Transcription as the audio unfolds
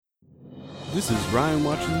This is Ryan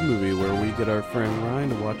Watches a Movie, where we get our friend Ryan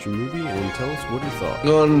to watch a movie and tell us what he thought.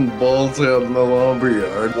 Going balls out in the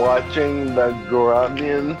lumberyard. Watching the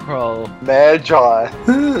Grunion Pro Magi.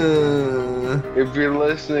 If you're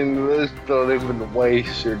listening to this, don't even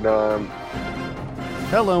waste your time.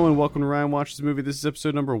 Hello and welcome to Ryan Watches a Movie. This is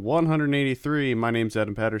episode number 183. My name's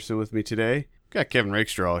Adam Patterson. With me today, got Kevin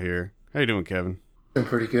Rakestraw here. How you doing, Kevin? Been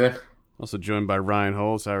pretty good. Also joined by Ryan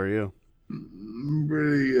Holes. How are you?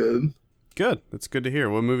 Pretty good. Good. That's good to hear.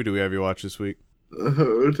 What movie do we have you watch this week?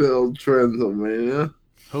 Hotel Transylvania.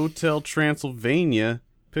 Hotel Transylvania.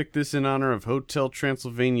 Picked this in honor of Hotel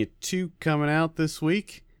Transylvania 2 coming out this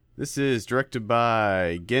week. This is directed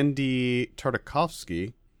by Genndy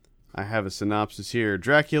Tartakovsky. I have a synopsis here.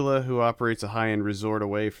 Dracula, who operates a high-end resort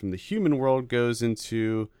away from the human world, goes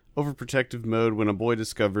into overprotective mode when a boy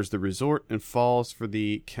discovers the resort and falls for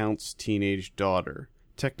the Count's teenage daughter.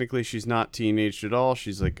 Technically, she's not teenaged at all.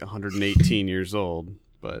 She's like 118 years old,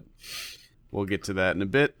 but we'll get to that in a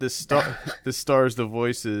bit. This stars the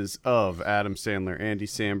voices of Adam Sandler, Andy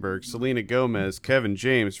Samberg, Selena Gomez, Kevin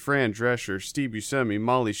James, Fran Drescher, Steve Buscemi,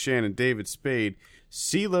 Molly Shannon, David Spade,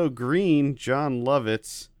 CeeLo Green, John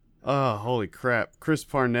Lovitz. Oh, holy crap. Chris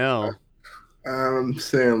Parnell. Adam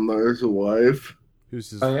Sandler's wife.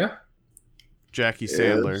 Who's his? Oh, yeah? Jackie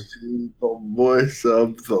Sandler. Yeah, she's the voice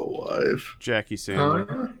of the wife. Jackie Oh, Sandler.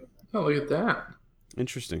 yeah. Oh, look at that.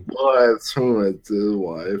 Interesting. Well, I assume it's his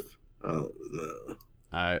wife. I don't know.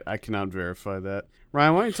 I cannot verify that.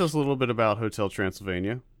 Ryan, why don't you tell us a little bit about Hotel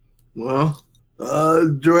Transylvania? Well,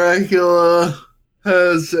 Dracula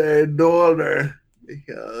has a daughter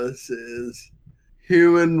because his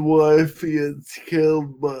human wife gets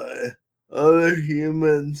killed by other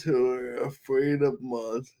humans who are afraid of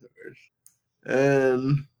monsters.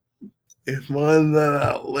 And you find that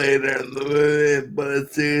out later in the movie, but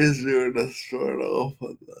it's easier to start off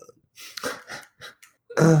with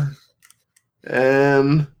that.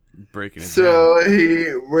 And Breaking it so down. he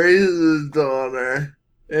raises his daughter,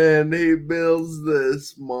 and he builds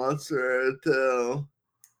this monster hotel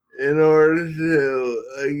in order to,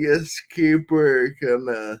 I guess, keep her kind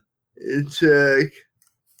of in check.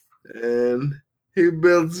 And he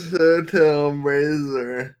builds a hotel and raises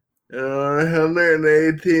her. And on her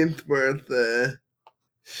 118th birthday,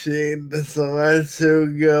 she decides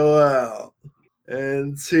to go out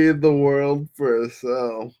and see the world for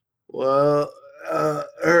herself. Well,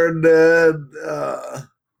 her dad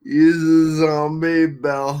uses zombie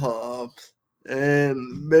bellhops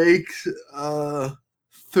and makes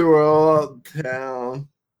throughout town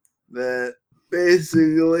that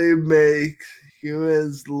basically makes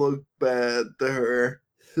humans look bad to her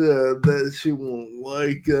so that she won't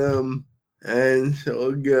like them, and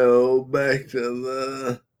she'll go back to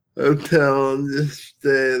the hotel and just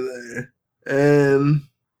stay there. And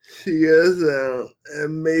she goes out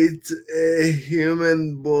and meets a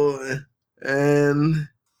human boy, and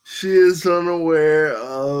she is unaware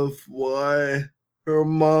of why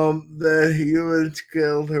that humans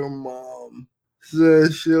killed her mom. So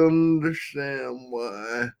she'll understand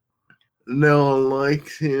why no one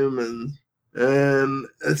likes humans. And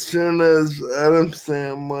as soon as Adam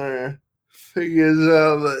Sandler figures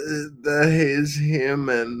out that he's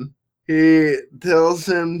human, he tells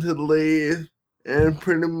him to leave and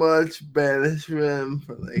pretty much banish him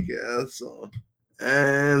from the castle.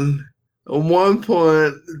 And at one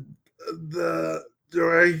point, the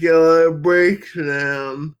Dracula breaks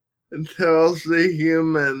down and tells the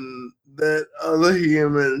human that other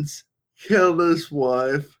humans killed his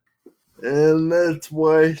wife, and that's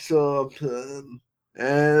why he's so upset.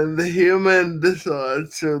 And the human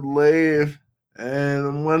decides to leave,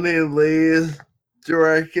 and when he leaves,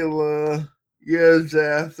 Dracula goes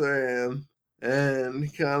after him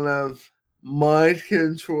and kind of mind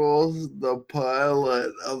controls the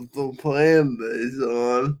pilot of the plane that he's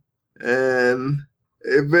on, and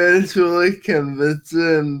eventually convinces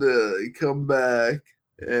him to come back.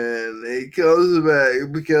 And he comes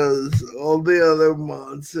back because all the other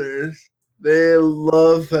monsters, they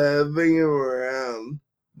love having him around,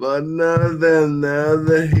 but none of them know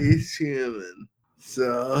that he's human.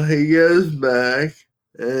 So he goes back,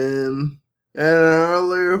 and at an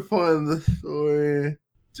earlier point in the story,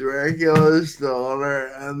 Dracula's daughter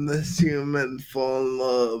and this human fall in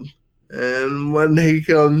love. And when he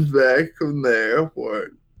comes back from the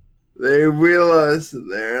airport, they realize that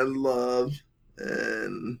they're in love,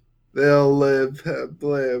 and they'll live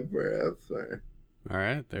happily ever after. All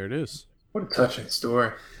right, there it is. What a touching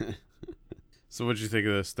story. So what'd you think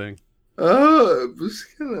of this thing? Oh, it was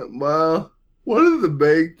kind of, well, one of the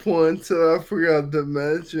big points that I forgot to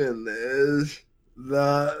mention is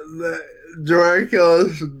the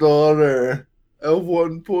Dracula's daughter at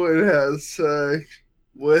one point has sex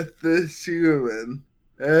with this human.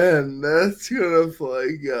 And that's kind of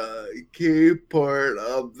like a key part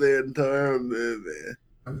of the entire movie.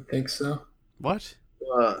 I think so. What?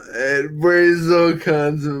 It brings all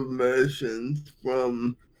kinds of emotions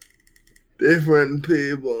from different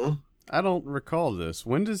people. I don't recall this.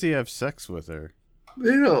 When does he have sex with her?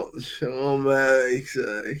 They don't show them having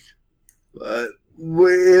sex. But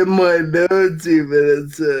in my notes even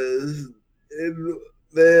it says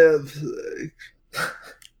they have sex.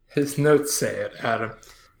 His notes say it, Adam.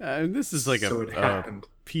 This is like So it happened.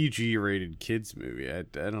 PG-rated kids movie. I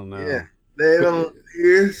don't know. Yeah, they don't.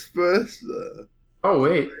 You're supposed to. Oh,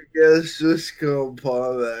 wait. I guess just come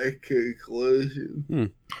upon that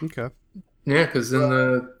conclusion. Okay. Yeah, because in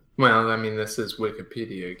the... Well, I mean, this is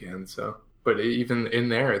Wikipedia again, so... But even in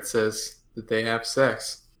there, it says that they have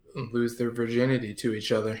sex and lose their virginity to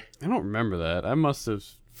each other. I don't remember that. I must have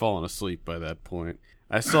fallen asleep by that point.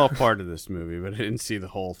 I saw part of this movie, but I didn't see the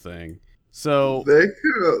whole thing. So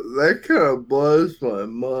That kind of blows my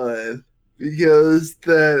mind because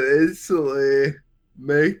that instantly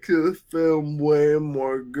makes the film way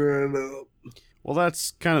more grown up. well,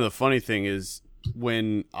 that's kind of the funny thing is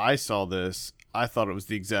when I saw this, I thought it was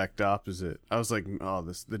the exact opposite. I was like, oh,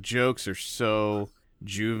 the jokes are so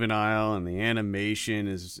juvenile and the animation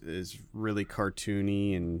is really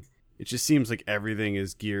cartoony, and it just seems like everything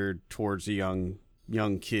is geared towards the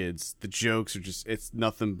young kids. The jokes are just, it's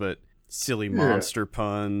nothing but silly monster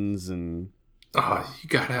puns and... Oh, you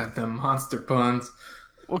gotta have them monster puns.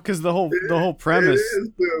 Well, because the whole premise...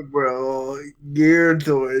 It is bro, geared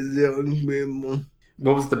towards young people.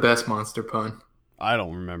 What was the best monster pun? I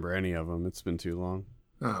don't remember any of them. It's been too long.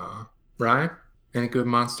 Ryan? Any good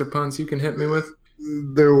monster puns you can hit me with?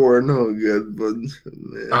 There were no good ones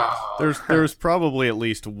in there. Oh, There's probably at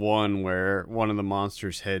least one where one of the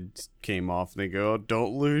monsters' heads came off. And they go,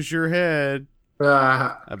 "Don't lose your head."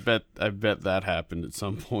 I bet that happened at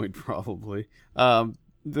some point, probably.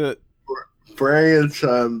 The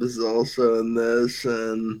Frankenstein was also in this,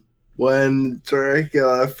 and when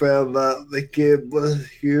Dracula found out the kid was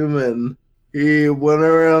human, he went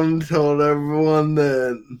around and told everyone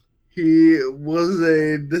that he was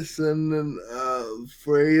a descendant of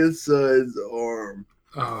Frankenstein's arm.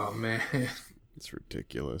 Oh, man. It's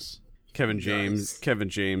ridiculous. Kevin James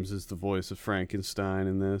is the voice of Frankenstein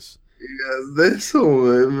in this. Yeah, this whole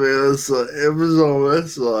movie was it was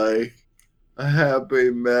almost like a Happy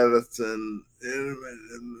Madison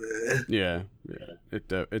animated. Yeah,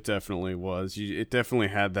 it definitely was. It definitely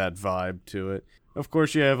had that vibe to it. Of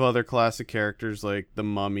course, you have other classic characters like the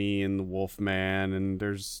Mummy and the Wolfman, and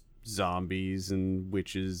there's zombies and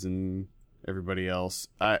witches and everybody else.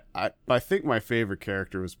 I think my favorite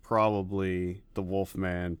character was probably the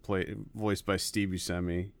Wolfman, voiced by Steve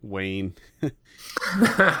Buscemi, Wayne.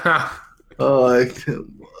 Oh,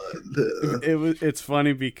 come on. It's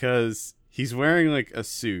funny because he's wearing like a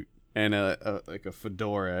suit and a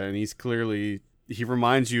fedora, and he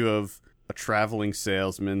reminds you of a traveling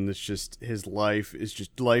salesman that's just life is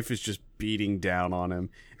just beating down on him,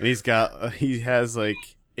 and he has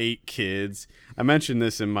like 8 kids. I mentioned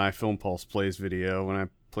this in my Film Pulse Plays video when I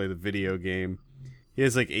play the video game. He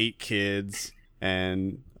has like 8 kids,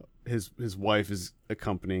 and his wife is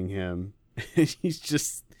accompanying him.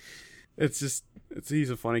 He's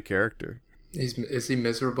a funny character. Is he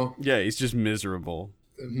miserable? Yeah, he's just miserable.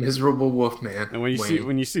 Miserable Wolfman. And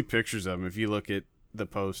when you see pictures of him, if you look at the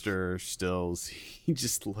poster or stills, he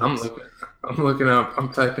just looks... I'm looking up.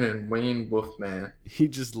 I'm typing in Wayne Wolfman. He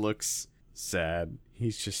just looks sad.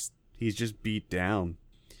 He's just beat down.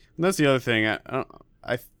 And that's the other thing.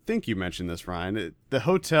 I think you mentioned this, Ryan. The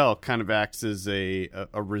hotel kind of acts as a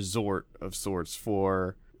resort of sorts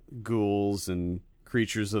for ghouls and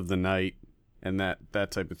creatures of the night and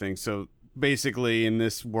that type of thing. So basically, in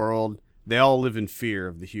this world, they all live in fear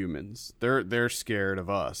of the humans. They're scared of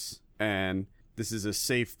us, and this is a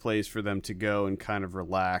safe place for them to go and kind of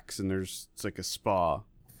relax. And it's like a spa.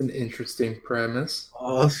 An interesting premise.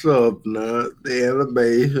 Also, the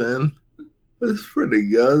animation was pretty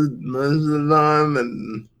good most of the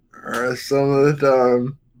time, or some of the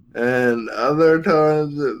time, and other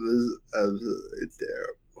times it was absolutely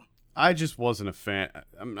terrible. I just wasn't a fan.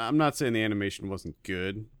 I'm not saying the animation wasn't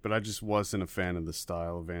good, but I just wasn't a fan of the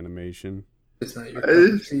style of animation. It's not your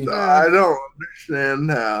I don't understand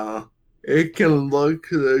how it can look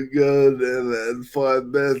so good and then 5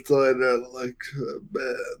 minutes later it looks so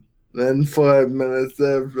bad. Then 5 minutes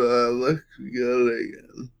after that it looks good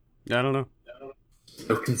again. I don't know.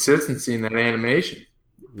 No consistency in that animation.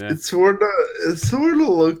 Yeah. It sort of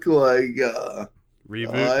looked like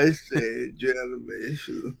reboot. Ice Age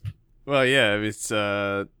animation. Well, yeah, it's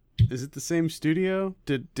is it the same studio?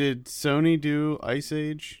 Did Sony do Ice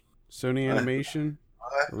Age? Sony Animation?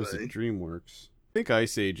 Or was it DreamWorks? I think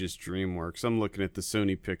Ice Age is DreamWorks. I'm looking at the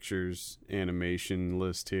Sony Pictures animation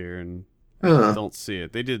list here and don't see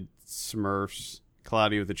it. They did Smurfs,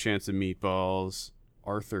 Cloudy with a Chance of Meatballs,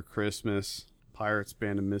 Arthur Christmas, Pirates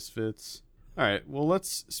Band of Misfits. All right, well,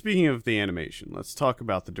 speaking of the animation, let's talk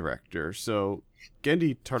about the director. So,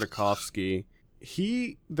 Genndy Tartakovsky,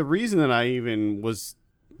 the reason that I even was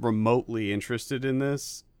remotely interested in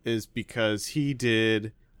this is because he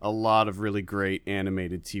did a lot of really great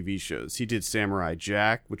animated TV shows. He did Samurai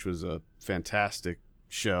Jack, which was a fantastic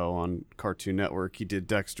show on Cartoon Network. He did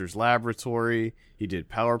Dexter's Laboratory. He did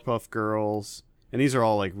Powerpuff Girls. And these are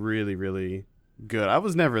all like really, really good. I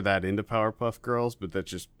was never that into Powerpuff Girls, but that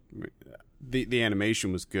just... The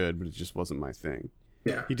animation was good, but it just wasn't my thing.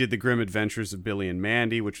 Yeah. He did The Grim Adventures of Billy and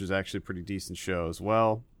Mandy, which was actually a pretty decent show as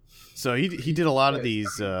well. So he did a lot of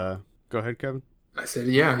these... Go ahead, Kevin. I said,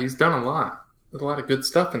 yeah, he's done a lot. There's a lot of good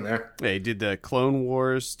stuff in there. Yeah, he did the Clone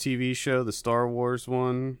Wars TV show, the Star Wars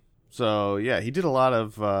one. So, yeah, he did a lot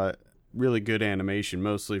of really good animation,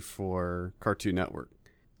 mostly for Cartoon Network.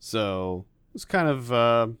 So, I was kind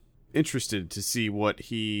of interested to see what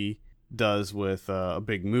he does with a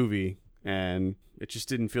big movie, and it just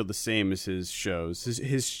didn't feel the same as his shows.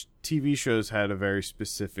 His TV shows had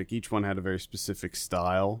each one had a very specific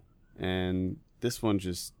style, and this one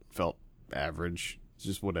just felt average. It's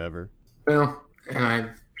just whatever. Well, and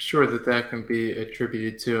I'm sure that can be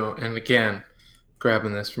attributed to, and again,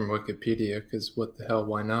 grabbing this from Wikipedia, because what the hell,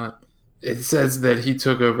 why not? It says that he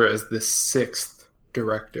took over as the 6th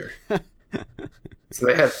director. So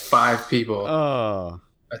they had 5 people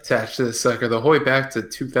attached to the sucker the whole way back to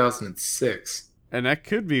 2006. And that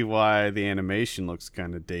could be why the animation looks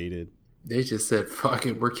kind of dated. They just said, fuck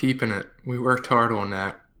it, we're keeping it. We worked hard on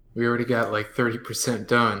that. We already got like 30%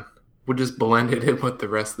 done. We'll just blend it in with the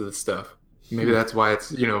rest of the stuff. Maybe that's why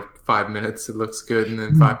it's, 5 minutes it looks good, and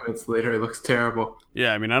then 5 minutes later it looks terrible.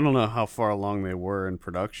 Yeah, I mean, I don't know how far along they were in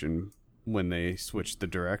production when they switched the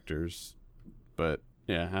directors. But,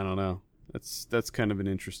 yeah, I don't know. That's kind of an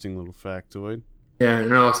interesting little factoid. Yeah,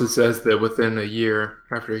 and it also says that within a year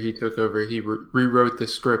after he took over, he rewrote the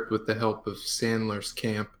script with the help of Sandler's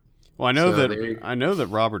camp. Well, I know that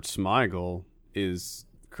Robert Smigel is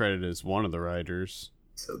credited as one of the writers.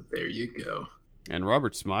 So there you go. And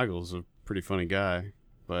Robert Smigel's a pretty funny guy,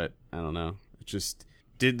 but I don't know.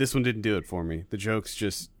 This one didn't do it for me. The jokes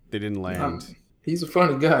they didn't land. He's a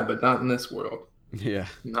funny guy, but not in this world. Yeah.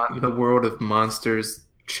 Not in the world of monsters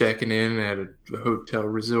checking in at a hotel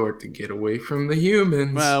resort to get away from the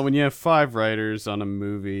humans. Well, when you have 5 writers on a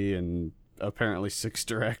movie and apparently 6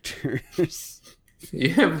 directors.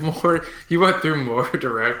 You went through more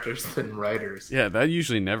directors than writers. Yeah, that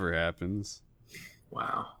usually never happens.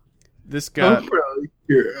 Wow. This guy...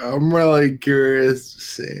 I'm really curious to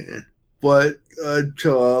see what a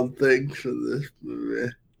child thinks of this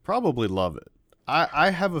movie. Probably love it.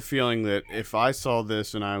 I have a feeling that if I saw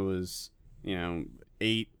this when I was,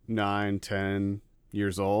 8, 9, 10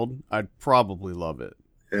 years old, I'd probably love it.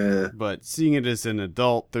 Yeah. But seeing it as an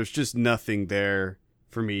adult, there's just nothing there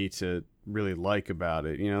for me to really like about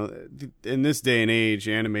it. In this day and age,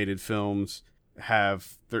 animated films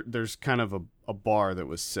there's kind of a bar that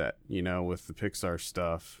was set, with the Pixar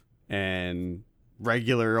stuff, and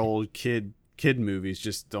regular old kid movies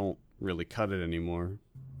just don't really cut it anymore.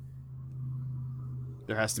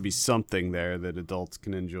 There has to be something there that adults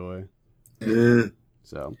can enjoy. Yeah.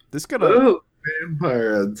 So this got a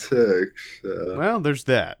vampire had sex. Well, there's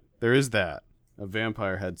that. There is that. A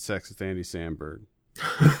vampire had sex with Andy Samberg.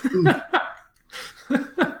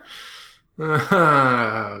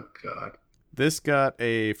 Oh God. This got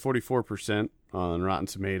a 44% on Rotten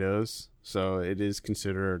Tomatoes, so it is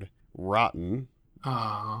considered rotten.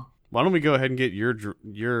 Aww. Why don't we go ahead and get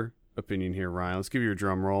your opinion here, Ryan? Let's give you a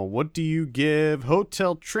drum roll. What do you give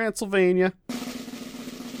Hotel Transylvania?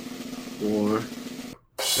 4.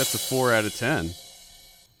 That's a 4 out of 10.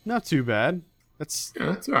 Not too bad. That's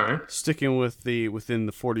all right. Sticking within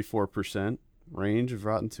the 44% range of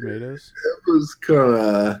Rotten Tomatoes. It was kind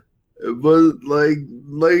of... It was like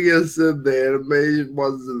I said, the animation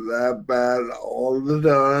wasn't that bad all the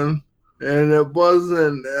time. And it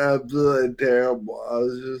wasn't absolutely terrible. I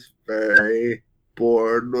was just very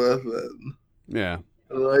bored with it. Yeah.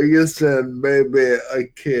 Like I said, maybe a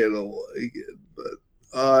kid will like it, but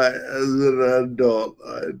as an adult,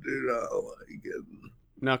 I do not like it.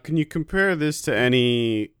 Now, can you compare this to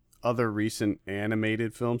any other recent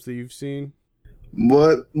animated films that you've seen?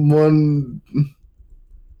 What one...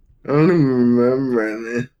 I don't even remember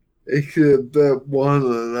any. Except that one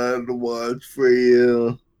that I had to watch for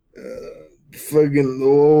you. Fucking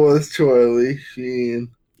what was Charlie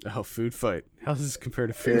Sheen? Oh, Food Fight. How does this compare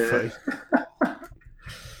to Food Fight?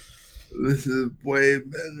 This is way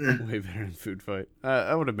better. Way better than Food Fight.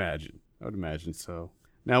 I would imagine. So.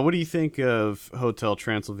 Now, what do you think of Hotel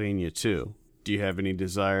Transylvania 2? Do you have any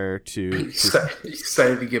desire to...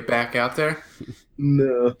 Excited to get back out there?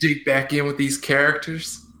 No. Dig back in with these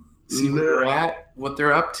characters? See where they're at? What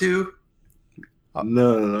they're up to?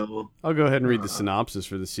 No. I'll go ahead and read the synopsis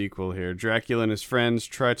for the sequel here. Dracula and his friends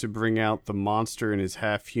try to bring out the monster and his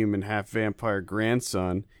half-human, half-vampire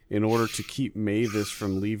grandson in order to keep Mavis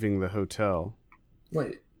from leaving the hotel.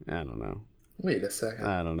 Wait. I don't know. Wait a second.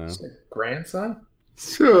 I don't know. Grandson?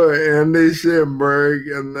 Sure, Andy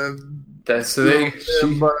Samberg and then That's so they.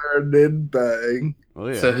 vampire did bang. Oh,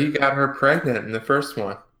 yeah. So he got her pregnant in the first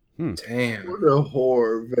one. Damn. What a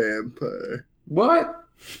horror vampire. What?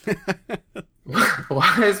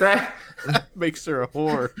 Why is that? Makes her a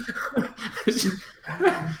whore. She's a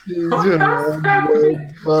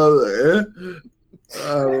mother.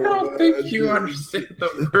 I don't think you understand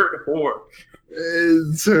the word whore.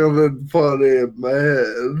 It sounded funny in my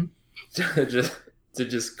head. to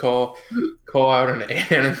just call out an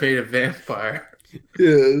animated vampire.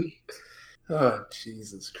 Yes. Oh,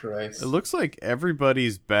 Jesus Christ. It looks like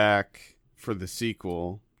everybody's back for the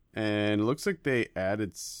sequel, and it looks like they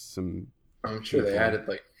added some... I'm sure they added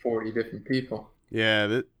like 40 different people.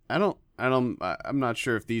 Yeah, I'm not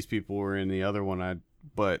sure if these people were in the other one,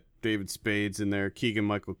 but David Spade's in there,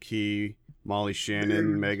 Keegan-Michael Key, Molly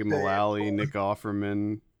Shannon, Megan Mullally, Nick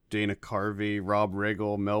Offerman, Dana Carvey, Rob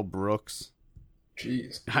Riggle, Mel Brooks.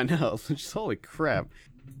 Jeez. I know, just holy crap.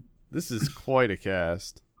 This is quite a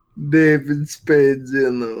cast. David Spade's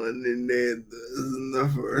in the one he named in the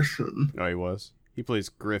first one. Oh, he was? He plays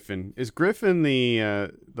Griffin. Is Griffin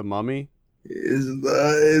the mummy? He's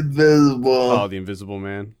the invisible. Oh, the Invisible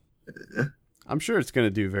Man. I'm sure it's going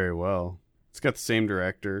to do very well. It's got the same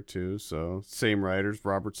director, too, so same writers,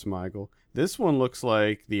 Robert Smigel. This one looks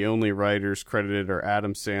like the only writers credited are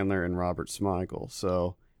Adam Sandler and Robert Smigel,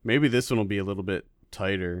 so maybe this one will be a little bit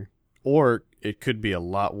tighter. Or it could be a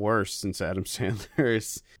lot worse since Adam Sandler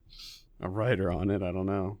is a writer on it. I don't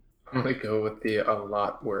know. I'm going to go with the a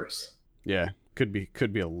lot worse. Yeah, could be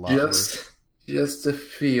a lot worse. Just a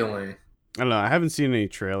feeling. I don't know. I haven't seen any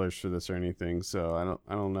trailers for this or anything, so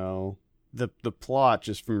I don't know. The plot,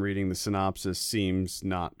 just from reading the synopsis, seems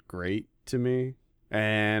not great to me.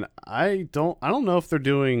 And I don't know if they're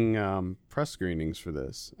doing press screenings for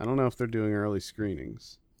this. I don't know if they're doing early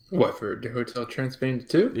screenings. What, for the Hotel Transylvania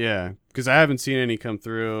 2? Yeah, because I haven't seen any come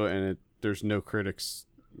through, and there's no critics.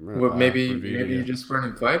 Well, maybe you just weren't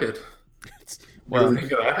invited. Well,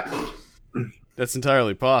 think of that? That's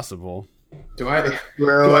entirely possible. Do I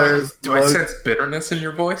sense bitterness in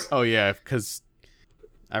your voice? Oh yeah, because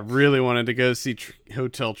I really wanted to go see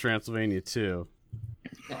Hotel Transylvania 2,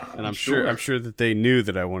 and I'm sure that they knew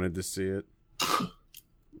that I wanted to see it.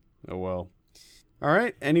 Oh well. All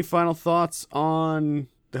right. Any final thoughts on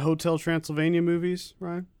the Hotel Transylvania movies,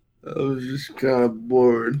 Ryan? I was just kind of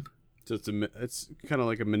bored. So it's kind of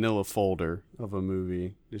like a manila folder of a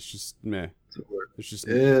movie. It's just meh. There's just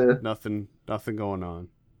nothing going on.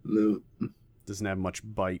 No. Doesn't have much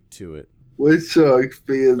bite to it. Which sucks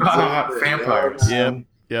being vampires.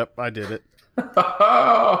 Yep, I did it.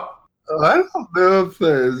 I don't know if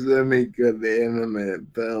there's any good anime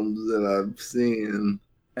films that I've seen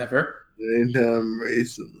Ever? anytime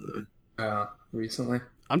recently. Recently?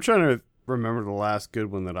 I'm trying to remember the last good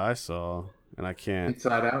one that I saw, and I can't.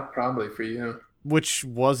 Inside Out, probably for you. Which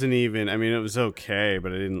wasn't even. I mean, it was okay,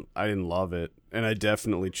 but I didn't love it, and I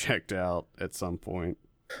definitely checked out at some point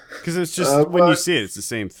because it's just when you see it, it's the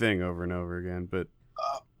same thing over and over again. But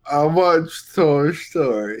I watched Toy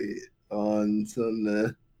Story on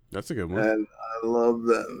Sunday. That's a good one, and I love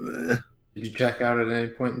that, man. Did you check out at any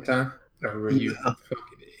point in time, or were you fucking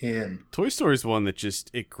in? Toy Story's one that just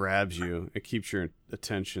it grabs you. It keeps your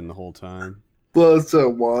attention the whole time. Plus, I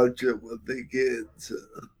watch it with the kids.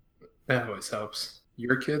 That always helps.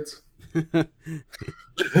 Your kids? They're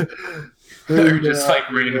just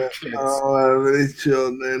like random kids. I don't have any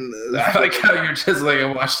children. I like how you're just like, I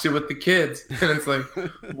watched it with the kids. And it's like,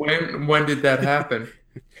 when did that happen?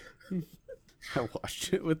 I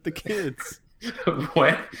watched it with the kids.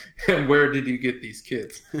 When? And where did you get these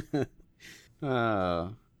kids? Is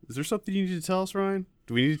there something you need to tell us, Ryan?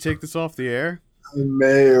 Do we need to take this off the air? I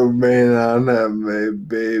may or may not have a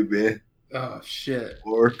baby. Oh, shit.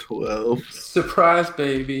 Or 12. Surprise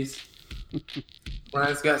babies.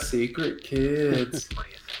 Ryan's got secret kids.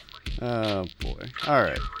 Oh, boy. All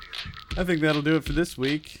right. I think that'll do it for this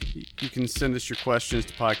week. You can send us your questions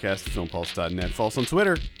to podcast@filmpulse.net. Follow us on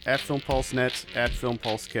Twitter, @FilmPulseNet,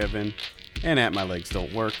 @FilmPulseKevin, and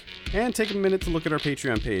 @MyLegsDon'tWork. And take a minute to look at our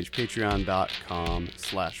Patreon page,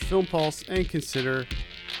 patreon.com/FilmPulse, and consider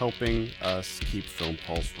helping us keep Film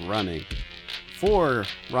Pulse running. For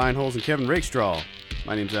Ryan Holes and Kevin Rakestraw,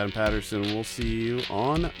 my name's Adam Patterson. We'll see you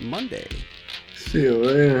on Monday. See you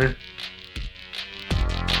later.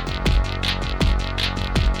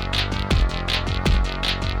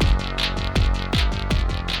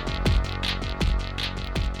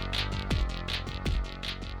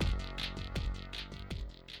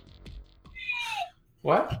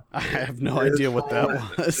 What? I have no idea what that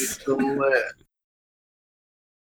was. Don't let